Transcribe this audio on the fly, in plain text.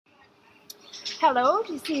Hello,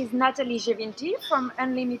 this is Natalie Gevinti from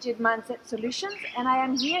Unlimited Mindset Solutions, and I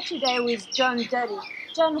am here today with John Duddy.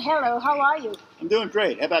 John, hello, how are you? I'm doing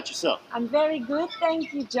great. How about yourself? I'm very good,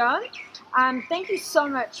 thank you, John. Thank you so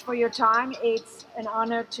much for your time. It's an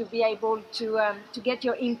honor to be able to get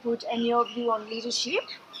your input and your view on leadership.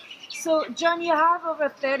 So, John, you have over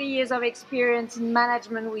 30 years of experience in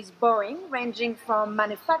management with Boeing, ranging from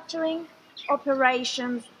manufacturing,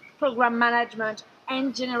 operations, program management,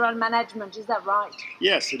 and general management. Is that right?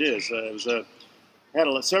 Yes, it is.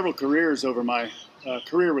 Had several careers over my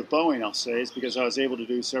career with Boeing, I'll say, is because I was able to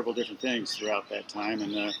do several different things throughout that time,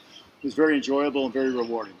 and it was very enjoyable and very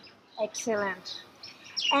rewarding. Excellent.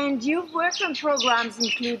 And you've worked on programs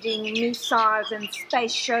including missiles and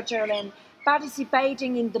space shuttle and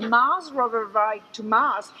participating in the Mars rover ride to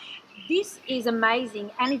Mars. This is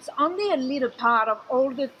amazing, and it's only a little part of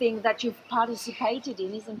all the things that you've participated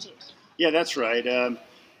in, isn't it? Yeah, that's right.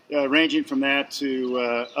 Ranging from that to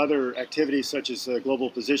other activities such as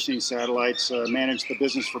global positioning satellites, managed the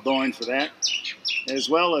business for Boeing for that, as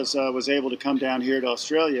well as was able to come down here to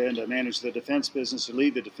Australia and to manage the defense business, to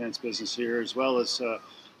lead the defense business here, as well as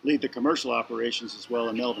lead the commercial operations as well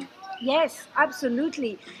in Melbourne. Yes,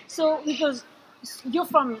 absolutely. So, because you're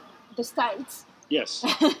from the States. Yes.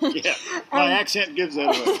 Yeah. My accent gives that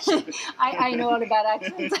away. I know all about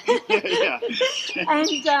accents. Yeah. And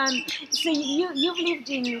so you've lived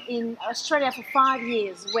in Australia for 5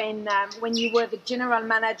 years when you were the general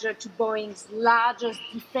manager to Boeing's largest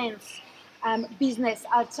defense business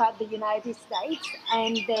outside the United States,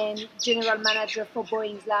 and then general manager for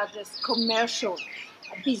Boeing's largest commercial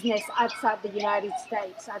business outside the United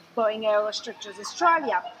States at Boeing Aerostructures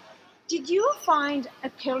Australia. Did you find a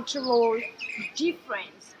cultural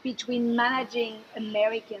difference between managing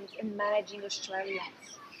Americans and managing Australians?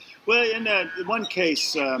 Well, in one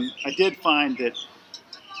case, I did find that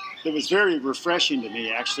it was very refreshing to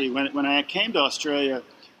me, actually. When I came to Australia,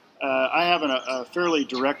 I have a fairly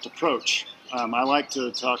direct approach. I like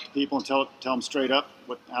to talk to people and tell them straight up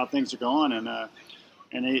how things are going,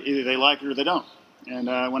 and either they like it or they don't.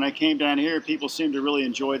 And when I came down here, people seemed to really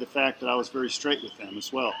enjoy the fact that I was very straight with them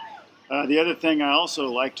as well. The other thing I also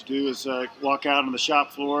like to do is walk out on the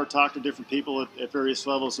shop floor, talk to different people at various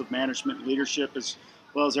levels of management and leadership, as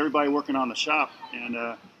well as everybody working on the shop,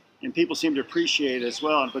 and people seem to appreciate it as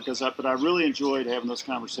well. But I really enjoyed having those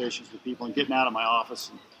conversations with people and getting out of my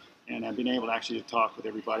office and being able to actually talk with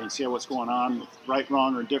everybody and see what's going on, with right,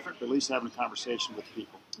 wrong, or indifferent, but at least having a conversation with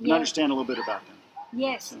people and Yes. understand a little bit about them.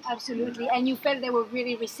 Yes, So, absolutely. And you felt they were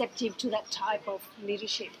really receptive to that type of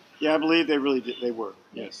leadership. yeah, I believe they really did. They were.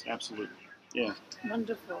 Yes, absolutely. Yeah.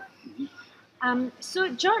 Wonderful. Mm-hmm. So,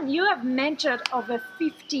 John, you have mentored over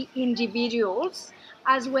 50 individuals,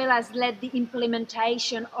 as well as led the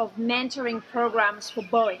implementation of mentoring programs for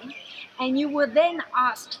Boeing. And you were then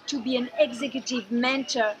asked to be an executive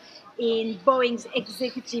mentor in Boeing's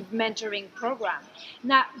executive mentoring program.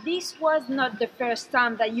 Now, this was not the first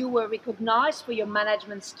time that you were recognized for your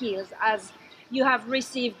management skills, as you have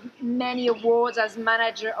received many awards as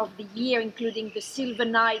Manager of the Year, including the Silver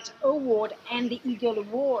Knight Award and the Eagle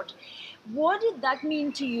Award. What did that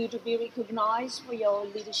mean to you to be recognized for your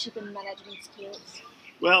leadership and management skills?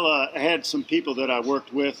 Well, I had some people that I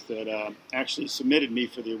worked with that actually submitted me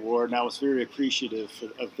for the award, and I was very appreciative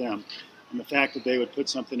of them and the fact that they would put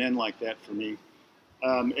something in like that for me.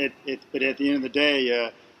 But at the end of the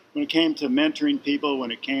day, when it came to mentoring people,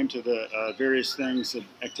 when it came to the various things,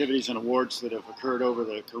 activities and awards that have occurred over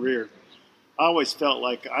the career, I always felt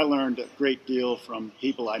like I learned a great deal from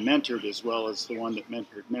people I mentored as well as the one that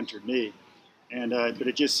mentored me. But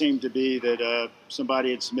it just seemed to be that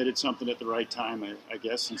somebody had submitted something at the right time, I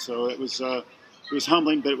guess. And so it was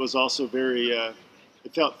humbling, but it was also very,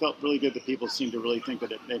 it felt really good that people seemed to really think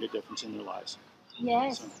that it made a difference in their lives.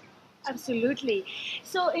 Yes, absolutely.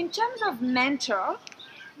 So in terms of mentor,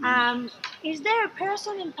 is there a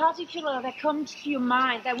person in particular that comes to your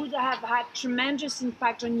mind that would have had tremendous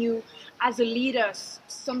impact on you as a leader?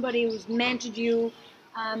 Somebody who's mentored you,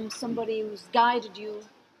 somebody who's guided you?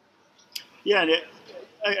 Yeah,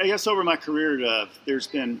 I guess over my career, there's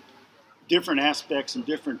been different aspects and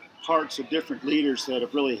different parts of different leaders that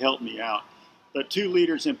have really helped me out. But two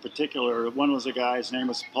leaders in particular, one was a guy, his name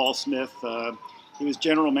was Paul Smith. He was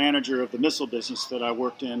general manager of the missile business that I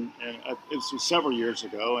worked in, and this was several years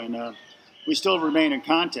ago, and we still remain in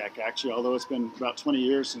contact, actually, although it's been about 20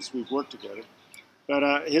 years since we've worked together.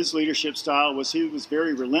 But his leadership style was he was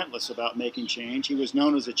very relentless about making change. He was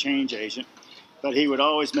known as a change agent, but he would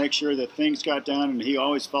always make sure that things got done, and he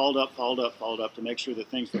always followed up to make sure that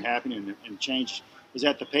things were happening and change was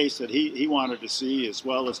at the pace that he wanted to see, as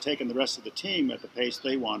well as taking the rest of the team at the pace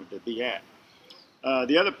they wanted to be at.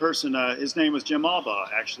 The other person, his name was Jim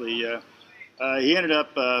Albaugh, actually. He ended up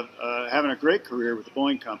having a great career with the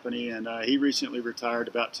Boeing company, and he recently retired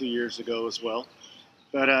about 2 years ago as well.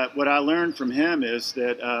 But what I learned from him is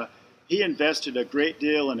that he invested a great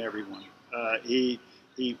deal in everyone.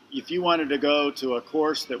 If you wanted to go to a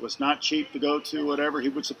course that was not cheap to go to, whatever, he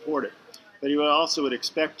would support it. But he would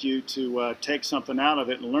expect you to take something out of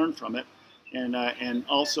it and learn from it, and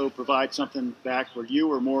also provide something back where you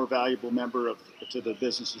were a more valuable member to the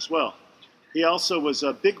business as well. He also was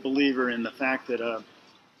a big believer in the fact that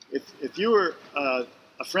if you were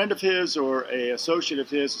a friend of his or an associate of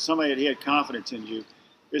his, somebody that he had confidence in you,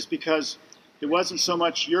 it's because it wasn't so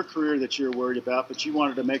much your career that you were worried about, but you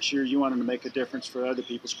wanted to make sure you wanted to make a difference for other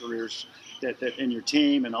people's careers that in your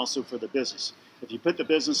team and also for the business. If you put the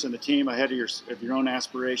business and the team ahead of your own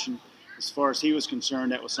aspiration, as far as he was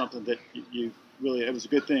concerned, that was something that it was a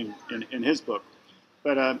good thing in his book.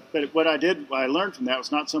 But what I learned from that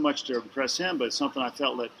was not so much to impress him, but it's something I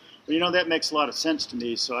felt that, that makes a lot of sense to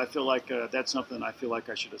me. So I feel like that's something I feel like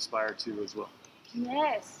I should aspire to as well.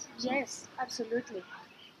 Yes, absolutely.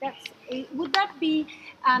 Would that be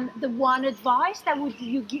the one advice that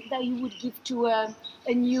you would give to a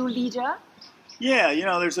new leader? Yeah,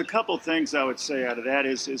 there's a couple things I would say out of that.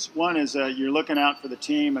 One is you're looking out for the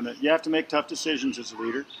team, and that you have to make tough decisions as a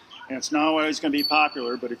leader. And it's not always going to be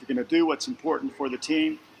popular, but if you're going to do what's important for the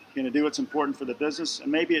team, you're going to do what's important for the business,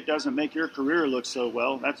 and maybe it doesn't make your career look so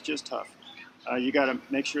well, that's just tough. You got to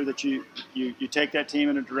make sure that you take that team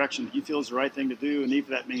in a direction that you feel is the right thing to do, and if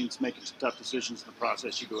that means making some tough decisions in the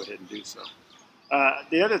process, you go ahead and do so.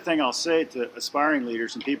 The other thing I'll say to aspiring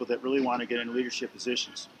leaders and people that really want to get in leadership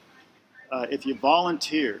positions, if you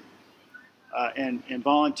volunteer and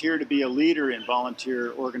volunteer to be a leader in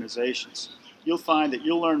volunteer organizations, you'll find that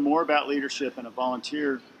you'll learn more about leadership in a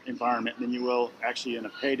volunteer environment than you will actually in a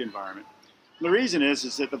paid environment. And the reason is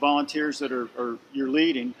that the volunteers that you're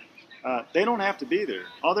leading, they don't have to be there.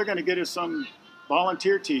 All they're going to get is some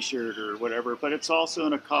volunteer T-shirt or whatever, but it's also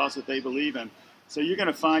in a cause that they believe in. So you're going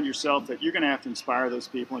to find yourself that you're going to have to inspire those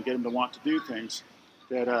people and get them to want to do things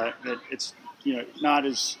that it's not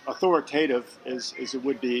as authoritative as it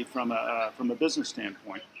would be from a business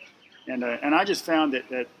standpoint. And I just found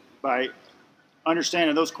that by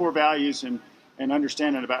understanding those core values and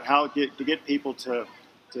understanding about how to get people to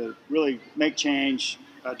really make change,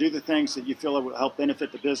 do the things that you feel will help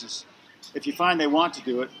benefit the business. If you find they want to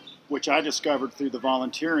do it, which I discovered through the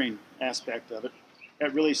volunteering aspect of it,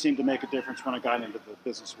 that really seemed to make a difference when I got into the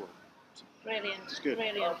business world. So, brilliant. it's good.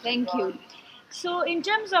 Brilliant. Thank you. So in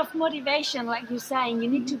terms of motivation, like you're saying, you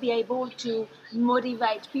need to be able to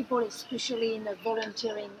motivate people, especially in a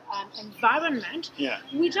volunteering environment. Yeah.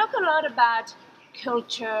 We talk a lot about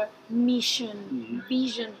culture, mission,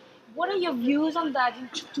 vision. What are your views on that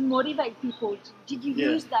to motivate people? Did you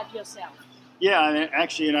use that yourself? Yeah, I mean,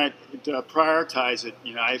 actually, to prioritize it,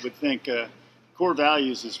 I would think core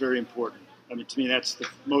values is very important. I mean, to me, that's the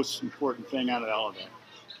most important thing out of all of that.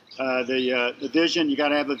 The vision, you got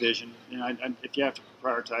to have a vision. If you have to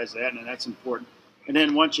prioritize that, and that's important. And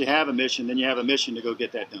then once you have a mission, then you have a mission to go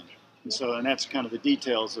get that done. And that's kind of the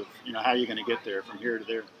details of how you're going to get there from here to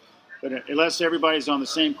there. But unless everybody's on the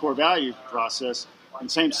same core value process and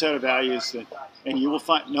same set of values, and you will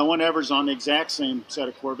find no one ever's on the exact same set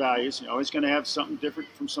of core values. You're always going to have something different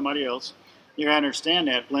from somebody else. You got to understand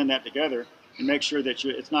that, blend that together, and make sure that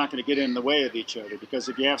it's not going to get in the way of each other. Because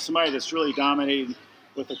if you have somebody that's really dominating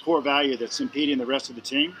with a core value that's impeding the rest of the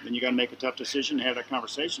team, then you got to make a tough decision, have that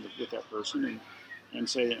conversation with that person, and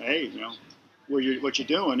say, hey, what you're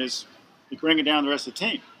doing is you're bringing down the rest of the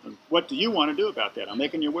team. And what do you want to do about that? I'm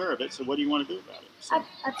making you aware of it, so what do you want to do about it? So,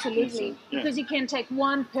 absolutely, because you can take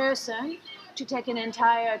one person to take an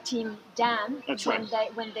entire team down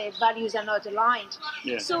when their values are not aligned.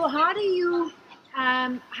 Yeah. So how do you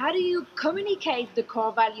communicate the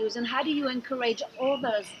core values, and how do you encourage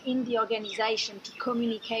others in the organization to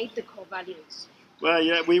communicate the core values?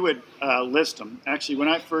 Well, we would list them. Actually, when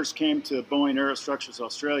I first came to Boeing Aerostructures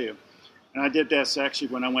Australia, and I did this actually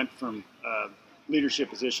when I went from leadership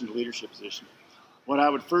position to leadership position, what I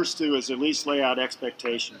would first do is at least lay out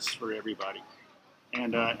expectations for everybody.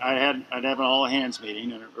 And I'd have an all-hands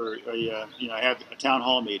meeting, I have a town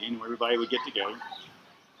hall meeting where everybody would get together,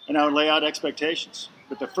 and I would lay out expectations.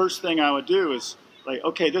 But the first thing I would do is like,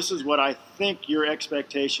 okay, this is what I think your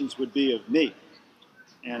expectations would be of me,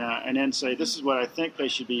 and then say this is what I think they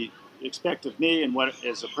should expect of me, and what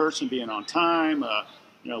as a person being on time,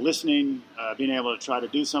 listening, being able to try to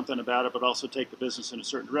do something about it, but also take the business in a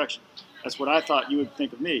certain direction. That's what I thought you would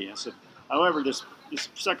think of me. I said, however, this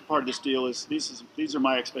second part of this deal is these are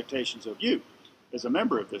my expectations of you. as a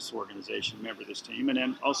member of this organization, member of this team, and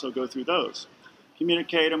then also go through those,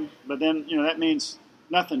 communicate them. But then, that means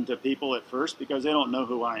nothing to people at first because they don't know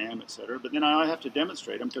who I am, etc. But then I have to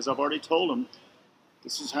demonstrate them because I've already told them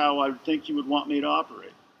this is how I think you would want me to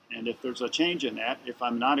operate. And if there's a change in that, if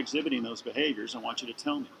I'm not exhibiting those behaviors, I want you to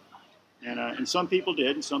tell me. And some people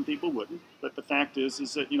did, and some people wouldn't. But the fact is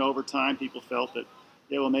that over time people felt that,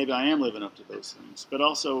 yeah, well, maybe I am living up to those things. But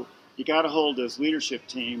also, you got to hold this leadership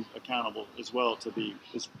team accountable as well to be,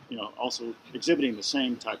 also exhibiting the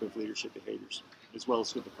same type of leadership behaviors as well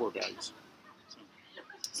as with the core values.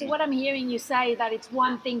 So what I'm hearing you say that it's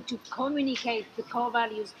one thing to communicate the core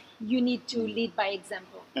values, you need to lead by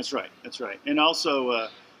example. That's right. And also, a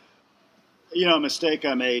mistake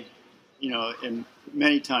I made, and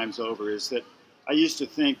many times over is that I used to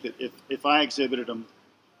think that if I exhibited them,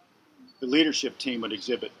 the leadership team would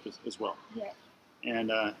exhibit as well. Yeah.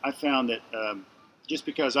 And I found that just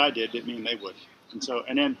because I didn't mean they would.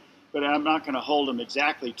 But I'm not going to hold them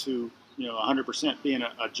exactly to 100% being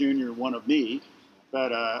a junior one of me.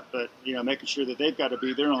 But making sure that they've got to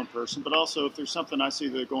be their own person. But also, if there's something I see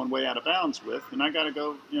they're going way out of bounds with, then I got to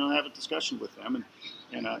go, have a discussion with them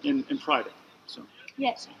and in private. So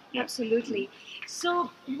yes, yeah. Absolutely.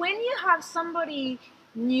 So when you have somebody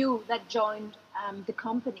new that joined the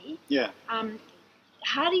company, yeah,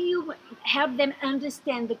 how do you help them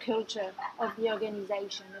understand the culture of the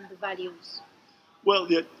organization and the values? Well,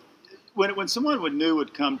 when someone new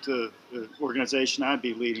would come to the organization I'd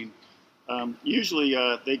be leading. Usually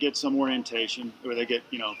they get some orientation, or they get,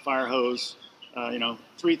 fire hose,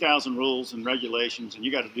 3,000 rules and regulations, and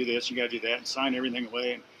you got to do this, you got to do that, and sign everything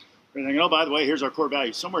away, and everything. Oh, by the way, here's our core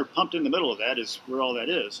values. Somewhere pumped in the middle of that is where all that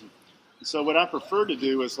is. And so what I prefer to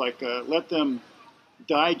do is let them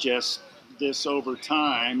digest this over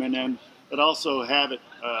time, but also have it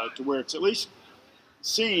to where it's at least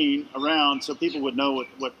seen around so people would know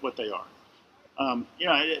what they are.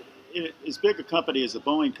 As big a company as the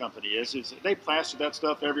Boeing company is they plaster that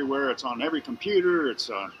stuff everywhere. It's on every computer. It's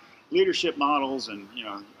on leadership models, and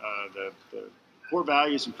the core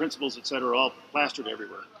values and principles, et cetera, are all plastered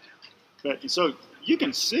everywhere. But so you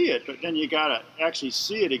can see it, but then you got to actually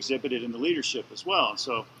see it exhibited in the leadership as well.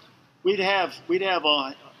 So we'd have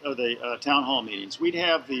all the town hall meetings. We'd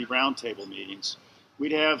have the roundtable meetings.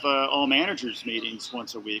 We'd have all managers meetings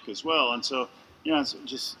once a week as well. And so. It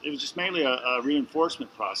was just mainly a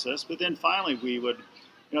reinforcement process. But then finally we would,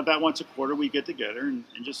 about once a quarter we get together and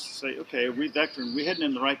just say, okay, are we heading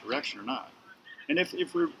in the right direction or not? And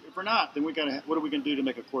if we're not, then what are we going to do to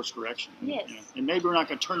make a course correction? Yes. And maybe we're not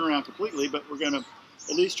going to turn around completely, but we're going to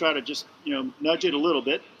at least try to just nudge it a little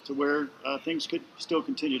bit to where things could still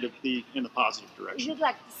continue to be in the positive direction. Is it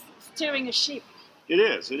like steering a ship? It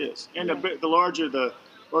is. And yeah. The larger the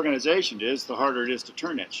organization is, the harder it is to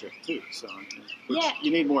turn that ship too. So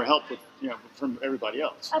you need more help with, from everybody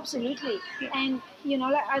else. Absolutely. Yeah. And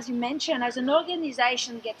as you mentioned, as an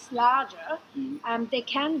organization gets larger, there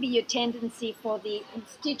can be a tendency for the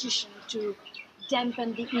institution to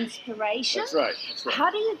dampen the inspiration. That's right. How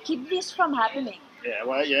do you keep this from happening? Yeah,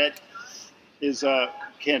 well, it is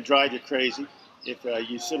can drive you crazy if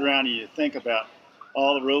you sit around and you think about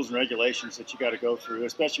all the rules and regulations that you got to go through,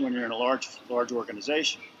 especially when you're in a large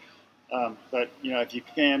organization. But if you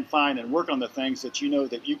can find and work on the things that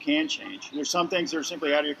that you can change. There's some things that are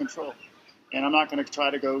simply out of your control, and I'm not going to try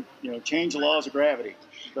to go change the laws of gravity.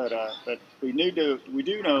 But we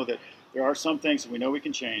do know that there are some things that we know we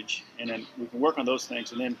can change, and then we can work on those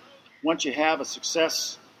things. And then once you have a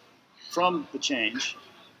success from the change,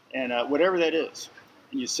 and whatever that is,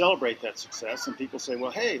 and you celebrate that success, and people say,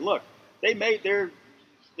 well, hey, look, they made their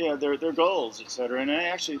goals, et cetera. And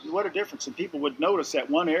actually, what a difference. And people would notice that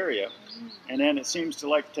one area, and then it seems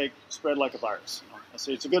to spread like a virus. I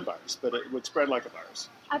say it's a good virus, but it would spread like a virus.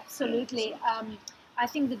 Absolutely. Yeah, so. I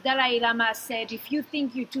think the Dalai Lama said, if you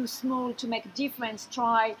think you're too small to make a difference,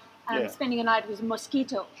 try spending a night with a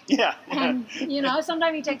mosquito. Yeah. And,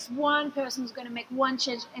 sometimes it takes one person who's going to make one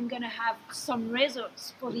change and going to have some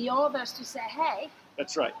results for the others to say, hey,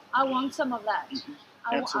 that's right. I want some of that. Mm-hmm.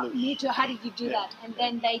 Absolutely. Me too. How did you do that? And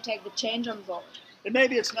then they take the change on board. And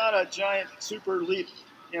maybe it's not a giant super leap.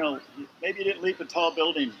 Maybe you didn't leap a tall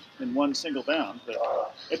building in one single bound,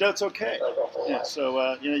 but that's okay. Yeah.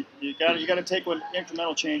 So you got to take what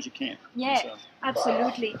incremental change you can. Yeah. So.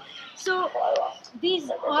 Absolutely. So these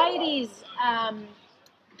ideas,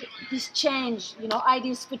 this change,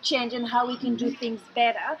 ideas for change and how we can do things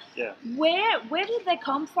better. Yeah. Where did they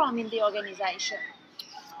come from in the organization?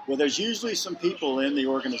 Well, there's usually some people in the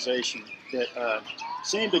organization that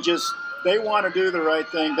seem to they want to do the right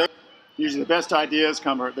thing. Usually the best ideas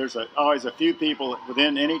come, there's always a few people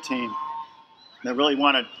within any team They really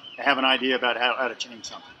want to have an idea about how to change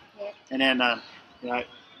something. Yeah. And then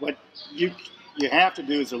what you have to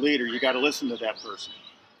do as a leader, you got to listen to that person.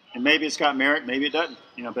 And maybe it's got merit, maybe it doesn't.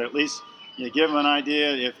 But at least you give them an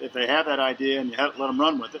idea. If they have that idea, and you let them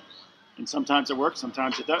run with it. And sometimes it works,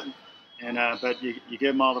 sometimes it doesn't. And but you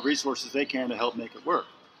give them all the resources they can to help make it work.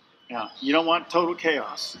 Now, you don't want total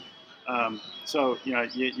chaos. So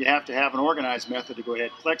you have to have an organized method to go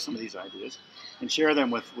ahead and collect some of these ideas and share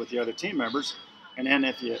them with the other team members. And then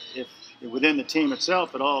if within the team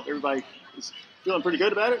itself everybody is feeling pretty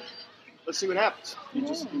good about it, let's see what happens. And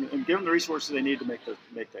give them the resources they need to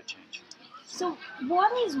make that change. So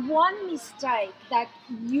what is one mistake that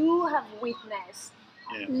you have witnessed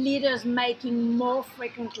leaders making more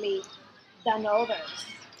frequently than others?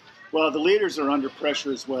 Well, the leaders are under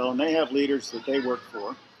pressure as well, and they have leaders that they work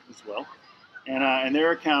for as well. And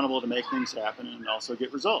they're accountable to make things happen and also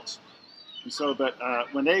get results. And so, but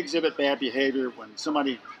when they exhibit bad behavior, when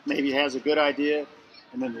somebody maybe has a good idea,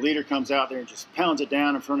 and then the leader comes out there and just pounds it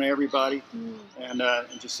down in front of everybody, and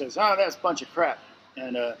just says, "Oh, that's a bunch of crap,"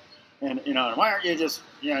 and why aren't you just,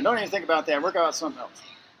 don't even think about that, work out something else.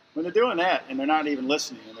 When they're doing that and they're not even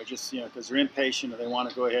listening, and they're just, because they're impatient or they want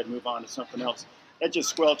to go ahead and move on to something else, that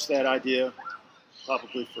just squelches that idea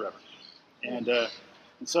probably forever. And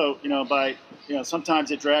so, sometimes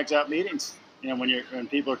it drags out meetings, when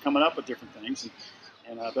people are coming up with different things.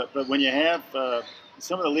 But when you have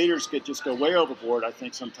some of the leaders could just go way overboard, I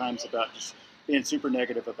think sometimes about just being super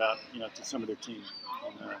negative about, to some of their team.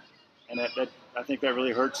 And that I think that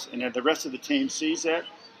really hurts. And the rest of the team sees that.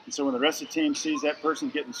 And so when the rest of the team sees that person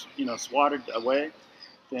getting, swatted away,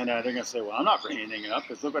 then they're going to say, well, I'm not bringing anything up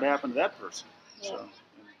because look what happened to that person. Yeah.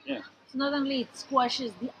 So, So not only it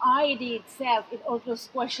squashes the idea itself, it also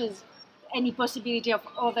squashes any possibility of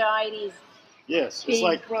other ideas being it's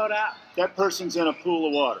like brought up. That person's in a pool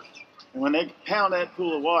of water. And when they pound that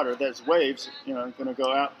pool of water, those waves, are going to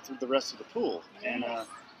go out through the rest of the pool. Yes. And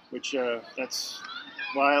which that's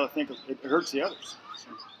why I think it hurts the others.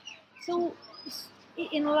 So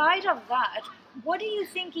in light of that, what do you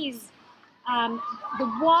think is the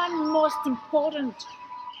one most important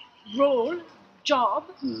job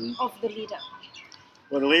of the leader?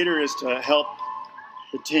 Well, the leader is to help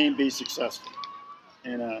the team be successful.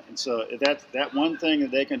 And so that one thing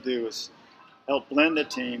that they can do is help blend the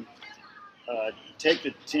team,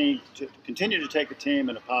 continue to take the team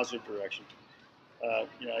in a positive direction.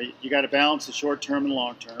 You got to balance the short term and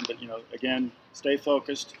long term, but again, stay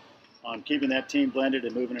focused on keeping that team blended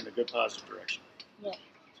and moving in a good positive direction. Yeah,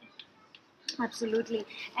 absolutely.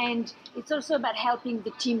 And it's also about helping the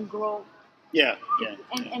team grow.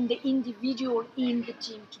 And the individual in the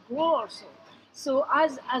team to grow also. So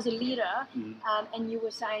as a leader, and you were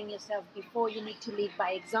saying yourself before, you need to lead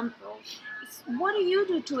by example. What do you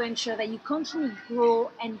do to ensure that you continue to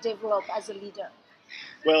grow and develop as a leader?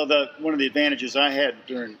 Well, one of the advantages I had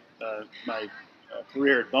during my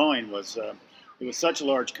career at Boeing was it was such a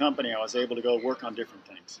large company, I was able to go work on different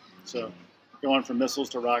things. So going from missiles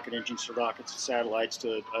to rocket engines to rockets to satellites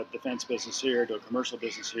to a defense business here to a commercial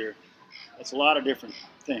business here. It's a lot of different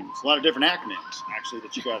things, a lot of different acronyms actually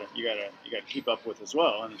that you got to keep up with as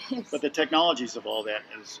well. And but the technologies of all that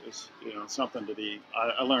is something to be.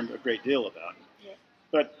 I learned a great deal about. Yeah.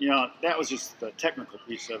 But that was just the technical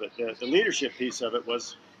piece of it. The leadership piece of it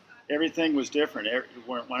was everything was different.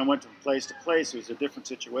 When I went from place to place, it was a different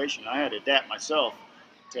situation. I had to adapt myself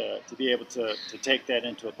to be able to take that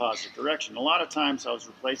into a positive direction. A lot of times I was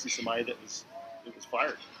replacing somebody that was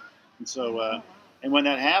fired, and so. And when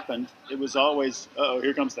that happened, it was always,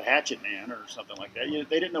 here comes the hatchet man or something like that.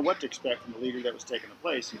 They didn't know what to expect from the leader that was taking the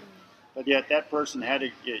place. But yet that person had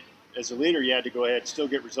to, as a leader, you had to go ahead and still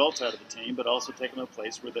get results out of the team, but also take them to a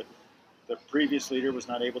place where the previous leader was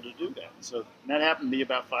not able to do that. So that happened to me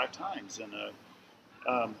about 5 times. And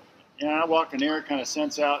I walk in there, kind of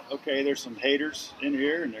sense out, okay, there's some haters in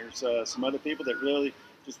here, and there's some other people that really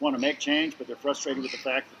just want to make change, but they're frustrated with the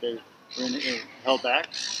fact that they're held back.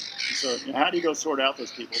 So how do you go sort out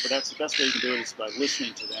those people? But that's the best way you can do it is by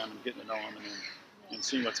listening to them and getting to know them and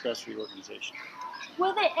seeing what's best for your organization.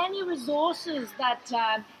 Were there any resources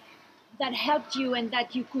that helped you and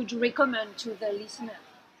that you could recommend to the listener?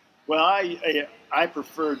 Well, I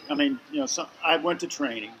preferred. I went to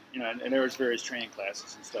training, and there was various training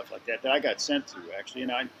classes and stuff like that I got sent to actually,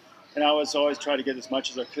 and I was always trying to get as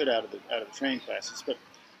much as I could out of the training classes, but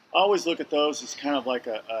I always look at those as kind of like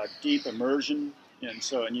a deep immersion.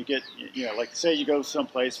 And you get, like say you go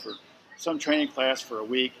someplace for some training class for a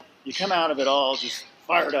week, you come out of it all just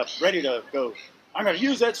fired up, ready to go. I'm going to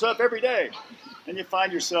use that stuff every day. And you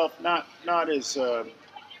find yourself not as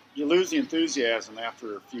you lose the enthusiasm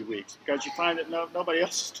after a few weeks because you find that nobody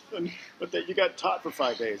else is doing, but that you got taught for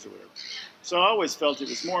 5 days or whatever. So I always felt it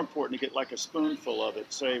was more important to get like a spoonful of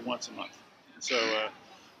it, say once a month. So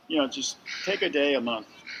just take a day a month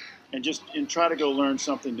and try to go learn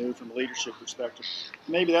something new from a leadership perspective.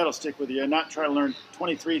 Maybe that'll stick with you, and not try to learn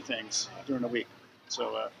 23 things during a week.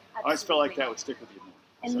 So I always felt like that would stick with you more.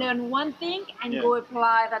 And learn one thing and go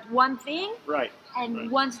apply that one thing. Right.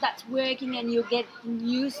 And once that's working and you get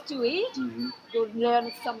used to it, you'll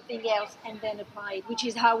learn something else and then apply it, which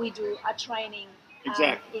is how we do our training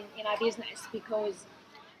in our business, because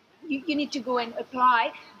you need to go and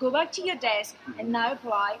apply, go back to your desk and now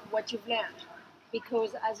apply what you've learned.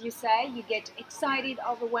 Because as you say, you get excited,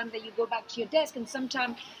 overwhelmed that you go back to your desk, and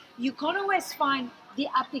sometimes you can't always find the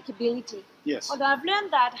applicability. Yes. Although I've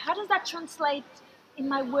learned that, how does that translate in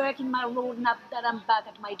my work, in my role, now that I'm back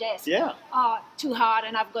at my desk? Yeah. Too hard,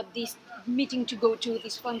 and I've got this meeting to go to,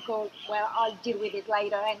 this phone call, well, I'll deal with it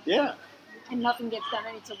later, and nothing gets done,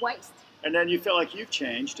 and it's a waste. And then you feel like you've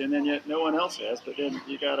changed, and then yet no one else has, but then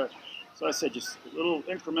you got to, so I said, just a little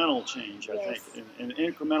incremental change, I think, and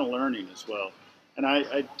incremental learning as well. And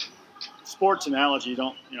I sports analogy,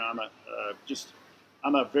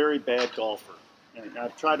 I'm a very bad golfer. And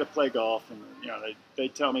I've tried to play golf, and they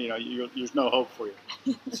tell me there's no hope for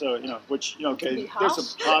you. So which okay, there's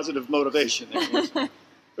some positive motivation there.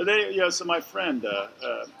 But so my friend,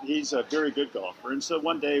 he's a very good golfer, and so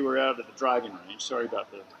one day we're out at the driving range. Sorry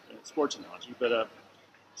about the sports analogy, but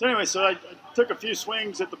so anyway, so I took a few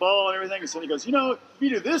swings at the ball and everything, and so he goes, if you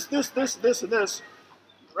do this, and this,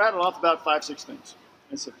 rattled off about 5-6 things,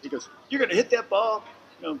 and so he goes, you're going to hit that ball,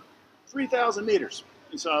 3,000 meters,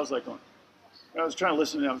 and so I was like going. I was trying to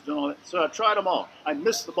listen, and I was doing all that. So I tried them all. I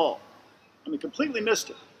missed the ball. Completely missed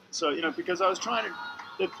it. So, because I was trying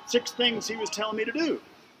the 6 things he was telling me to do.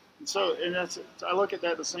 And so, I look at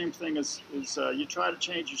that the same thing as you try to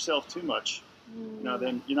change yourself too much,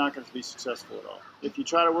 then you're not going to be successful at all. If you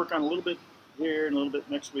try to work on a little bit here and a little bit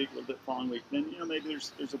next week, a little bit following week, then, maybe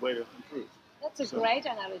there's a way to improve. That's a great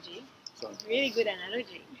analogy. It's a really good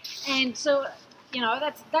analogy. And so,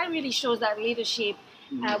 that really shows that leadership,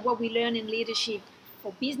 what we learn in leadership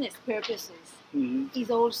for business purposes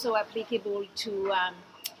is also applicable to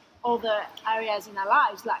other areas in our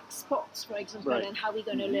lives, like sports, for example, and how we're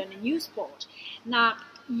going to learn a new sport. Now,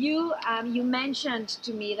 you mentioned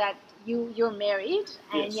to me that you're married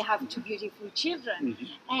and you have 2 beautiful children.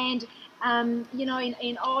 And,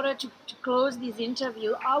 in order to close this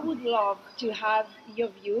interview, I would love to have your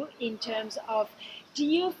view in terms of, do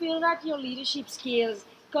you feel that your leadership skills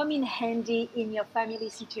come in handy in your family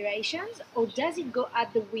situations, or does it go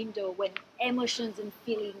out the window when emotions and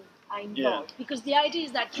feelings are involved? Because the idea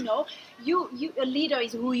is that a leader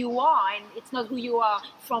is who you are, and it's not who you are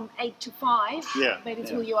from 8 to 5, but it's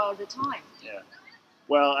who you are all the time.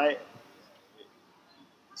 Well,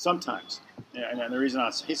 sometimes, and the reason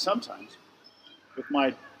I say sometimes, with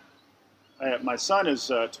my son is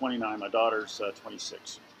 29, my daughter's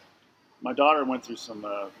 26. My daughter went through some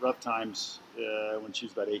rough times when she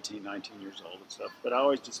was about 18, 19 years old and stuff, but I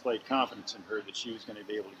always displayed confidence in her that she was going to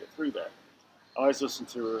be able to get through that. I always listened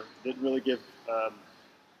to her, didn't really give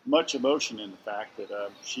much emotion in the fact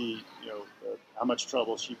that she, how much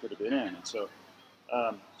trouble she could have been in. And so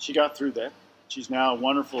she got through that. She's now a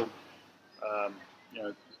wonderful,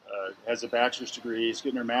 has a bachelor's degree, is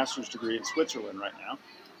getting her master's degree in Switzerland right now.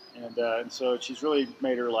 And so she's really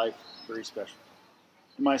made her life very special.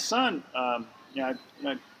 My son, I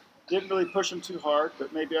didn't really push him too hard,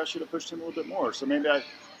 but maybe I should have pushed him a little bit more. So maybe I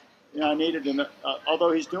needed him.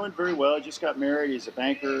 Although he's doing very well, he just got married. He's a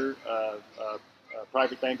banker, a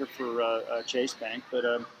private banker for Chase Bank,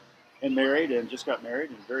 and married, and just got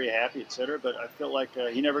married, and very happy, etc. But I feel like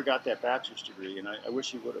he never got that bachelor's degree, and I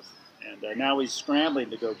wish he would have. And now he's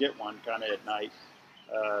scrambling to go get one, kind of at night,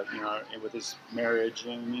 and with his marriage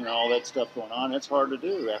and all that stuff going on. It's hard to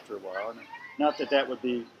do after a while. And not that would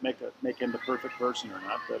make him the perfect person or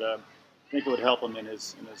not, but I think it would help him in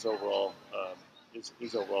his overall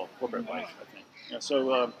his overall corporate life. I think.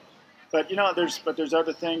 But there's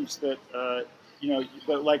other things that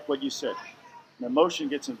but like what you said, emotion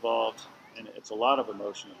gets involved, and it's a lot of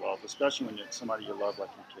emotion involved, especially when it's somebody you love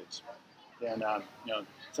like your kids. And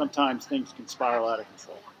sometimes things can spiral out of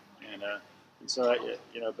control, and so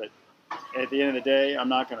but at the end of the day, I'm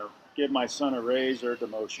not going to give my son a raise or a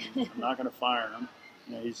demotion. I'm not going to fire him.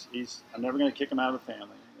 I'm never going to kick him out of the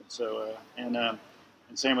family. And so, and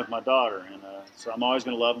same with my daughter. And so I'm always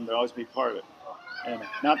going to love them. They'll always be part of it. And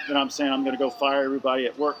not that I'm saying I'm going to go fire everybody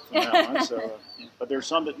at work from now on. So, but there's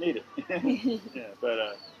some that need it. But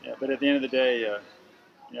at the end of the day,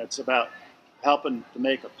 it's about helping to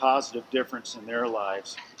make a positive difference in their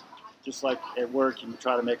lives. Just like at work, you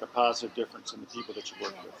try to make a positive difference in the people that you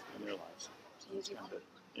work with in their lives. So it's kind of,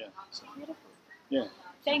 yeah. So, Beautiful. yeah.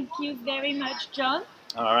 Thank you very much, John.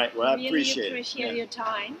 All right. Well, I really appreciate it. Your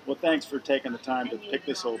time. Well, thanks for taking the time to And pick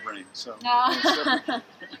this old brain. So, No.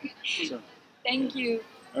 so Thank you.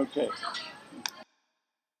 okay.